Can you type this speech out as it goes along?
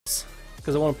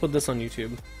because I want to put this on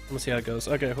YouTube. Let's see how it goes.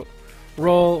 Okay,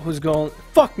 roll. Who's going?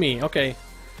 Fuck me. Okay,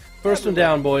 first one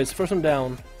down, boys. First one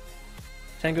down.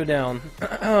 Tango down.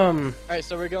 Alright,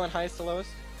 so we're going highest to lowest?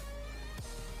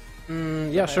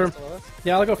 Yeah, sure.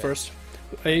 Yeah, I'll go first.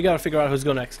 You gotta figure out who's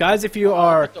going next, guys. If you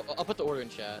are, I'll put the order in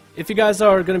chat. if you guys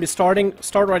are gonna be start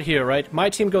right here, right? My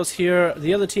team goes here.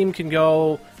 The other team can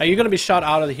go. You're gonna be shot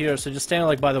out of here, so just stand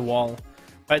like by the wall,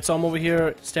 right? So I'm over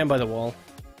here. Stand by the wall,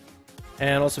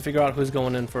 and also figure out who's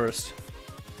going in first.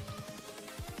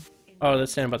 Oh,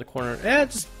 let's stand by the corner.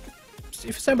 Just if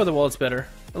you stand by the wall, it's better.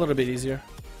 A little bit easier.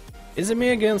 Is it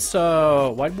me against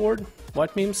whiteboard?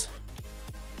 White memes?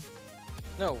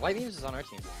 No, white memes is on our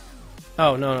team.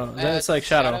 Oh no, then it's like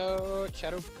Shadow.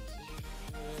 Shadow.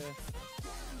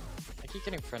 I keep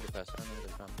getting friend requests. I don't know where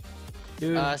they're from.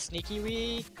 Dude. Sneaky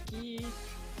Wiki.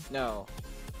 No.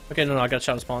 Okay, no, I got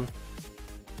Shadow Spawn.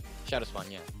 Shadow Spawn,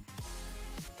 yeah.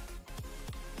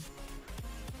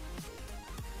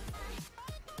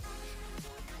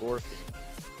 Orphan.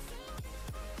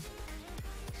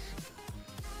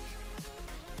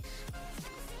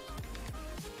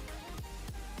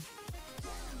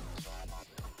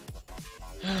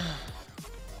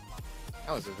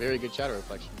 That was a very good shadow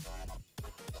reflection.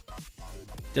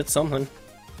 Did something.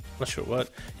 Not sure what.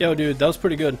 Yo, dude, that was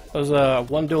pretty good. That was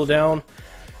one duel down.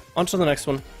 On to the next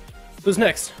one. Who's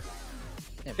next?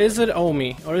 Yeah, is it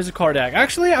Omi or is it Kardak?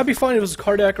 Actually, I'd be fine if it was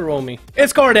Kardak or Omi.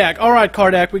 It's Kardak! Alright,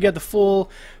 Kardak, we get the full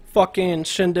fucking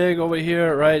shindig over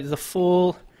here, right? The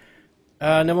full...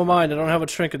 never mind, I don't have a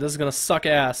trinket. This is gonna suck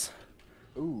ass.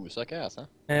 Ooh, suck ass, huh?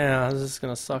 Yeah, this is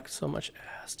gonna suck so much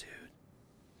ass, dude.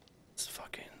 This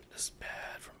is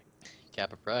bad for me.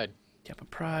 Kappa Pride. Kappa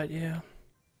Pride, yeah.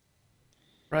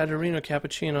 Pride Arena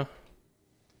Cappuccino.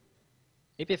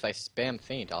 Maybe if I spam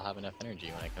faint, I'll have enough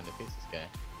energy when I come to face this guy.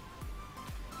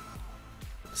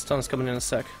 Stun's coming in a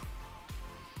sec.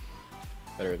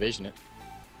 Better evasion it.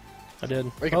 I did.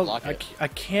 Or you can block it. I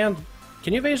can't.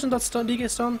 Can you evasion that stun? DK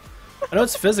stun? I know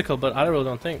it's physical, but I really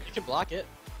don't think. You can block it.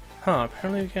 Huh?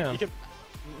 Apparently you can. You can.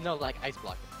 No, like ice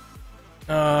block it.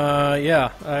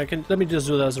 Yeah. I can. Let me just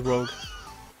do that as a rogue.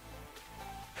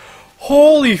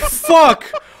 Holy fuck!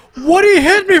 What did he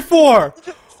hit me for?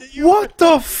 What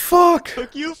the fuck?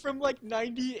 Took you from like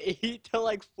 98 to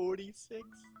like 46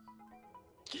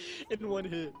 in one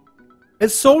hit.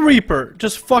 It's Soul Reaper.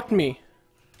 Just fucked me.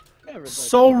 Never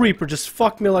Soul Reaper just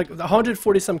fucked me like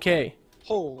 140 some K.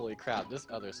 Holy crap! This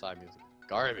other side music,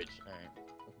 garbage. All right,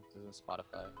 this is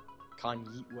Spotify.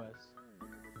 Kanye West.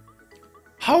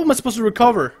 How am I supposed to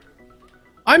recover?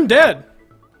 I'm dead.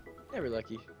 Never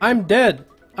lucky. I'm dead.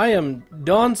 I am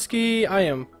Donsky. I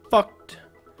am fucked.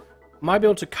 Might be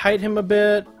able to kite him a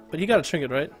bit, but he got a trinket,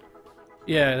 right?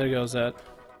 Yeah, there goes that.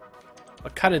 I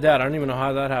kited that. I don't even know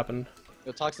how that happened.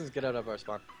 Yo, toxins, get out of our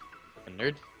spawn. A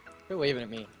nerd. Quit waving at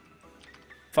me.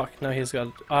 Fuck, now he's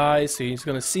got eyes, so he's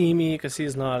gonna see me because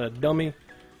he's not a dummy.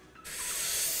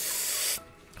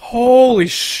 Holy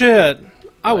shit!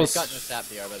 I was. He's got no stat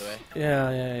PR, by the way.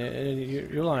 Yeah.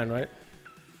 You're lying, right?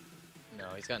 No,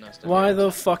 he's got no stat. Why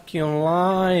the fuck you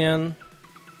lying?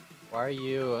 Why are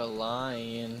you a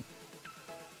lion?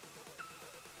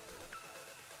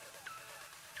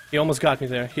 He almost got me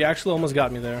there. He actually almost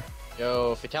got me there.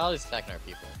 Yo, Fatality's attacking our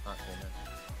people. Not cool, man.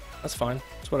 That's fine.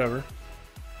 It's whatever.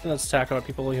 Let's attack our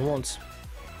people all he wants.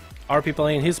 Our people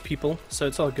ain't his people, so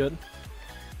it's all good.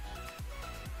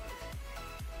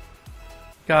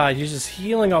 God, he's just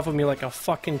healing off of me like a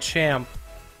fucking champ.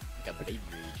 Got the baby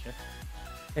rage, huh?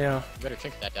 Yeah. You better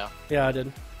trinket that down. Yeah, I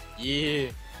did. Yeah.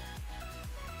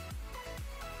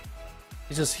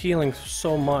 He's just healing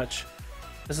so much.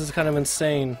 This is kind of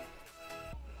insane.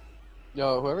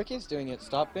 Yo, whoever keeps doing it,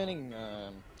 stop banning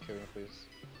Korean, please.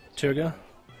 Chirga?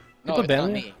 No, People it's ban not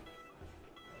me? me.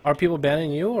 Are people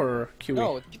banning you or QE?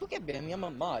 No, people get banned me. I'm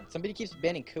a mod. Somebody keeps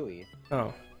banning Kui.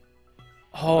 Oh.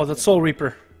 Oh, that Soul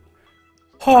Reaper.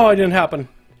 Oh, it didn't happen.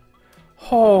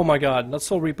 Oh my god, that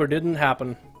Soul Reaper didn't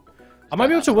happen. I might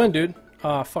be able to win, dude.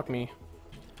 Ah, fuck me.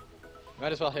 You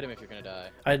might as well hit him if you're gonna die.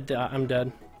 I'm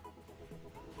dead.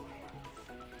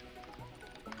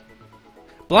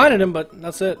 Blinded him, but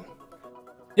that's it.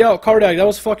 Yo, Kardak, that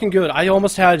was fucking good. I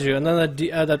almost had you, and then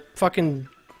that fucking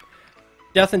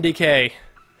Death and Decay.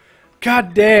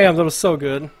 God damn, that was so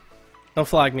good. Don't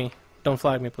flag me. Don't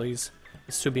flag me, please.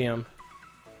 It's 2 BM.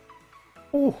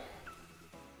 Ooh.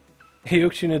 He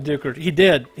hooked you in a dicker. He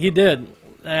did. He did.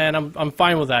 And I'm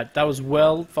fine with that. That was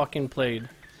well fucking played.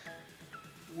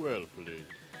 Well played.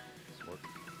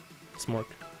 Smork.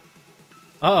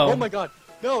 Uh-oh. Oh my god.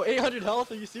 No, 800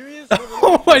 health? Are you serious?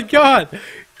 Oh my god!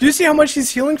 Do you see how much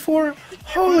he's healing for?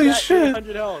 Holy shit!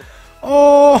 800 health.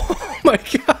 Oh my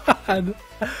god!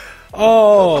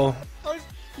 Oh.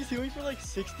 He's healing for like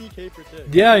 60k per tick.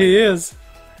 Yeah, he is.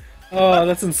 Oh,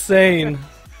 that's insane.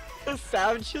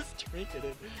 Sam just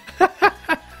trinketed.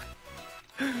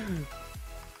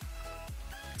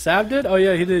 Sav did? Oh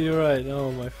yeah, he did, you're right.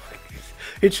 Oh my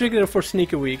he trinketed for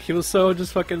Sneaker Week. He was so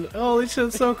just fucking, holy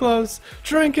shit, so close.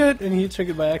 Trinket! And he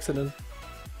trinketed by accident.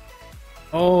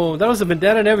 Oh, that was a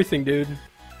vendetta and everything, dude.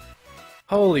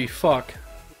 Holy fuck.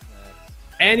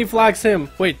 And he flags him.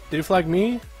 Wait, did he flag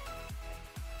me?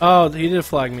 Oh, he did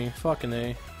flag me. Fucking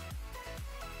A.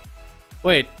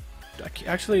 Wait.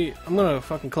 Actually, I'm gonna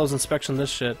fucking close inspection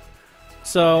this shit.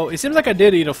 So, it seems like I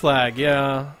did eat a flag,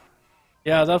 yeah.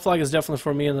 Yeah, that flag is definitely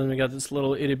for me, and then we got this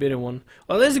little itty bitty one.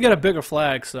 Well, at least you got a bigger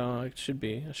flag, so I should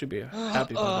be happy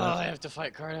about that. I have to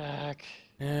fight Kardak.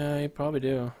 Yeah, you probably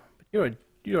do. But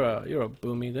you're a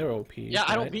boomy. They're OP. Yeah, right?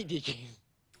 I don't beat DK.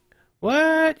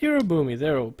 What? You're a boomy.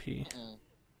 They're OP.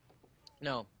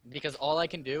 No, because all I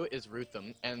can do is root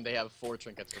them, and they have 4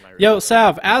 trinkets for my root. Yo,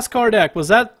 Sav, ask Kardak.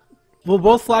 Were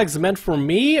both flags meant for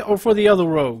me or for the other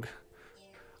rogue?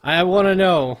 I want to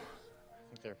know. I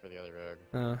think they're for the other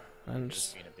rogue. I'm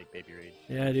just being a big baby read.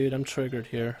 Yeah, dude, I'm triggered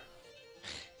here.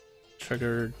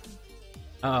 Triggered.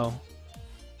 Uh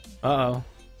oh.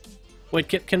 Wait,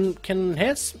 can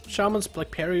hits shamans like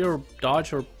parry or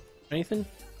dodge or anything?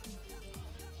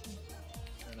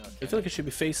 I don't know. I feel like I should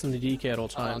be facing the DK at all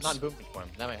times. I'm not in boom form.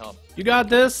 That might help. You got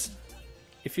this.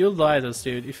 If you'll lie this,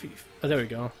 dude. Oh, there we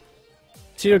go.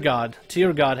 Tear God,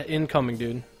 incoming,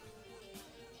 dude.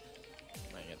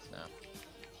 Might get snapped.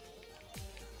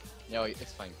 No,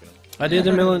 it's fine. I did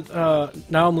a million.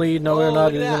 Now I'm lead. No, we're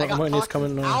not. He's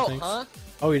coming. No, Ow, thanks. huh?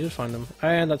 Oh, you did find him,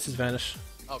 and that's his vanish.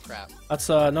 Oh crap. That's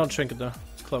not a trinket though.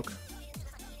 It's cloak.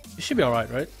 You should be all right,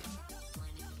 right?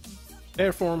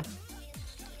 Bear form.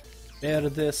 Bear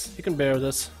this. You can bear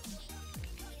this.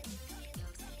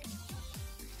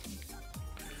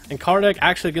 And Kardak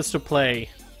actually gets to play.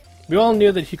 We all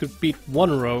knew that he could beat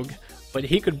one rogue, but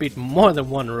he could beat more than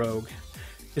one rogue.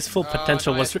 His full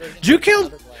potential was. Did you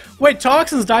kill? Wait,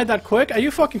 Toxins died that quick? Are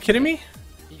you fucking kidding me?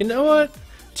 You know what?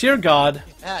 Tear God.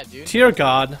 Yeah, dude. Tear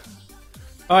God.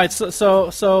 Alright,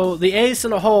 so the ace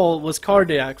in the hole was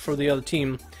Kardak for the other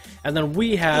team, and then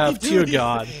we have Tear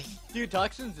God. Dude,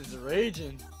 Toxins is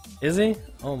raging. Is he?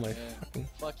 Oh my. Yeah.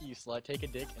 Fuck you, slut. Take a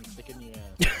dick and stick it in your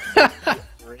ass.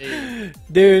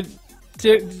 Dude.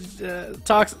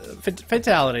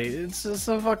 Fatality. It's just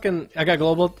a fucking. I got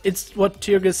global. It's what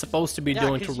Tear is supposed to be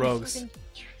doing to rogues. Fucking...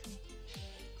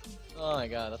 Oh my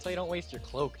god, that's why you don't waste your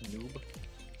cloak, noob.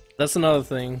 That's another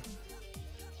thing.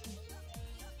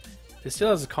 He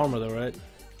still has a karma though, right?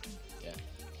 Yeah.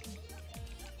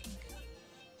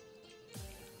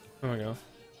 There we go.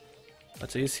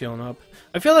 That's he's healing up.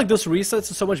 I feel like this resets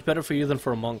is so much better for you than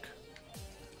for a monk.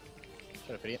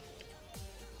 Shut up, idiot.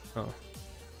 Oh.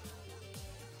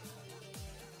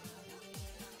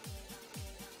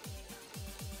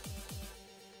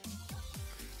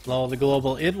 Lol, the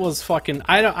global. It was fucking.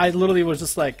 I literally was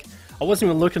just like, I wasn't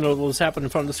even looking at what was happening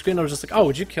in front of the screen. I was just like, oh,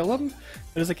 would you kill him? And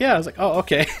it was like, yeah. I was like, oh,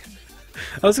 okay.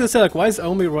 I was gonna say like, why is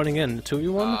Omi running in?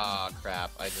 2v1? Ah, crap.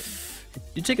 I just.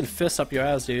 You're taking fists up your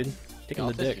ass, dude. Taking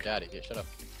the dick. Your daddy, dude. Shut up.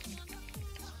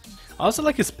 I also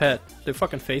like his pet, the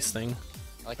fucking face thing.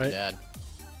 I like your dad.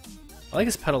 I like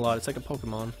his pet a lot. It's like a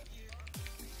Pokemon.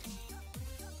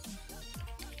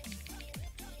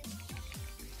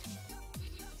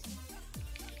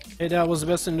 Hey, Dad, what's the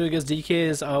best thing to do against DK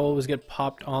is I always get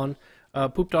popped on,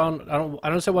 pooped on. I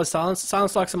don't say what silence.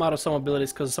 Silence locks him out of some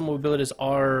abilities because some abilities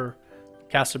are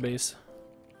caster base.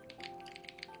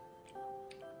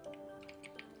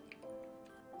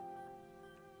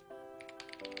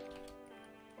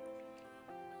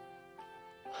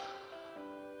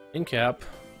 In cap.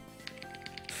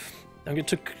 Don't get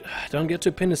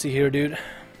too pinacy here, dude.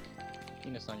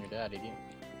 Penis on your dad, idiot.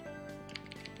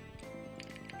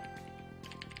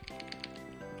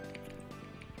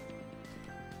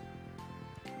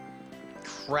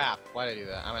 Crap! Why did I do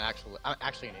that? I'm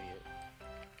actually an idiot.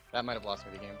 That might have lost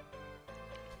me the game.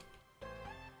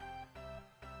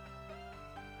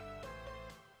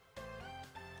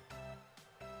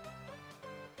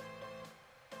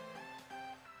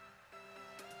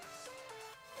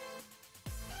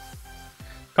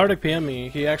 Kardak PM me.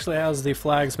 He actually has the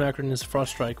flags macroed in his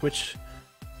Frost Strike, which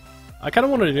I kind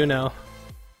of want to do now.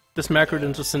 Just macroed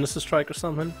into Sinister Strike or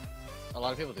something. A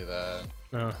lot of people do that.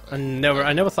 No,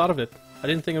 I never thought of it. I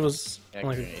didn't think it was. Yeah,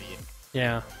 like, you're an idiot.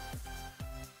 Yeah.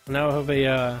 Now I have a.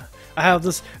 I have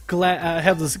this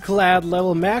glad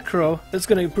level macro that's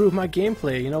gonna improve my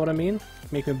gameplay. You know what I mean?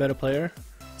 Make me a better player.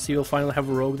 So you'll finally have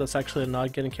a rogue that's actually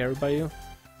not getting carried by you.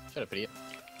 Shut up, idiot.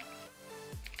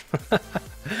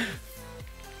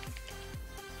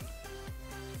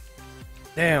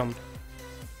 Damn.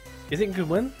 You think he could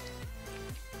win?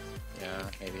 Yeah,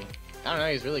 maybe. I don't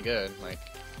know, he's really good. Like,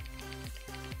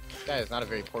 this guy is not a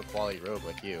very poor quality rogue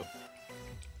like you.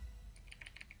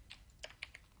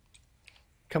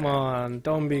 Come on,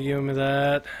 don't be giving me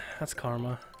that. That's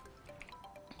karma.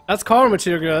 That's karma,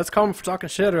 Chirga. That's karma for talking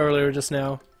shit earlier just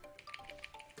now.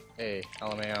 Hey,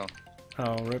 LMAO.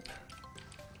 Oh, rip.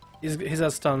 He's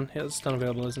got stun. He has stun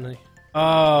available, isn't he?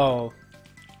 Oh.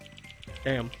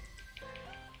 Damn.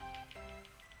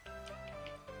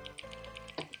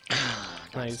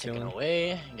 Nice Taking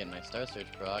away, getting my Star Surge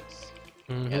procs.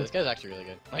 Yeah, this guy's actually really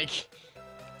good. Like,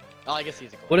 oh, I guess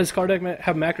he's a cool. What does Kardak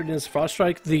have macroed in his Frost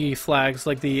Strike? The flags,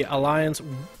 like the Alliance,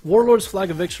 Warlords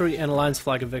flag of victory and Alliance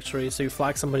flag of victory. So you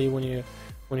flag somebody when you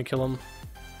kill them.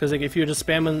 Because like if you're just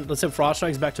spamming, let's say Frost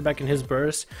Strikes back to back in his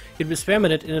burst, he'd be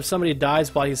spamming it, and if somebody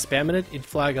dies while he's spamming it, it'd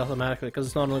flag automatically because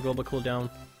it's not on a global cooldown.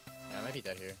 Yeah, I might be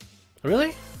dead here. Really?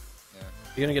 Yeah.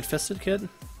 You're gonna get fisted, kid?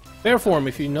 Fair form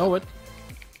if you know it.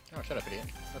 Oh, shut up, idiot.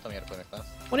 Don't tell me how to play my class.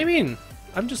 What do you mean?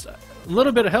 I'm just a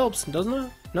little bit helps, doesn't it?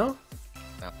 No?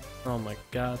 No. Oh my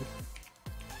god.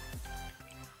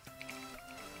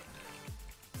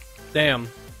 Damn.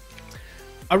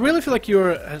 I really feel like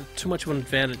you're too much of an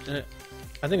advantage.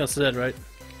 I think that's it, right?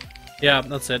 Yeah,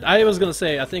 that's it. I was gonna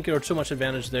say, I think you're too much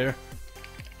advantage there.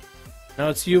 Now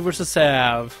it's you versus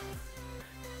Sav.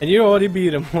 And you already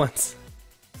beat him once.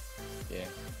 Yeah.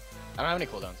 I don't have any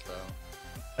cooldowns, though.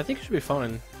 I think you should be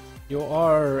fine. You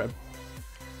are a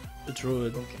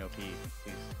druid. Broken OP,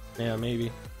 please. Yeah,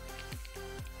 maybe.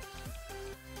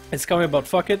 It's scummy, but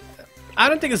fuck it. I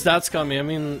don't think it's that scummy. I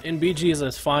mean, in BGs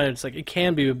it's fine. It's like, it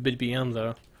can be a bit BM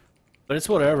though. But it's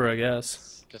whatever, I guess.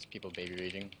 It's just people baby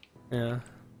raging. Yeah.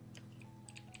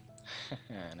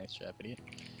 Nice trap, idiot.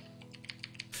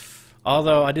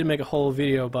 Although, I did make a whole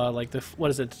video about like the, what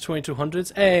is it, the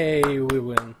 2200s? Hey, we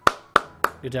win.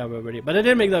 Good job, everybody. But I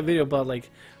did make that video about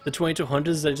like the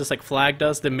 2200s that just like flagged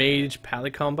us, the mage pally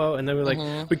combo, and then we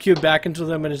like, we queued back into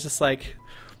them and it's just like,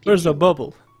 where's the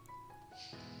bubble?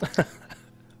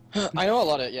 I know a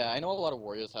lot of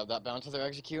warriors have that bound to their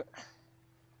execute.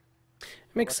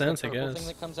 It makes sense, I What's the purple guess. thing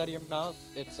that comes out of your mouth?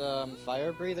 It's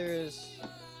fire breathers.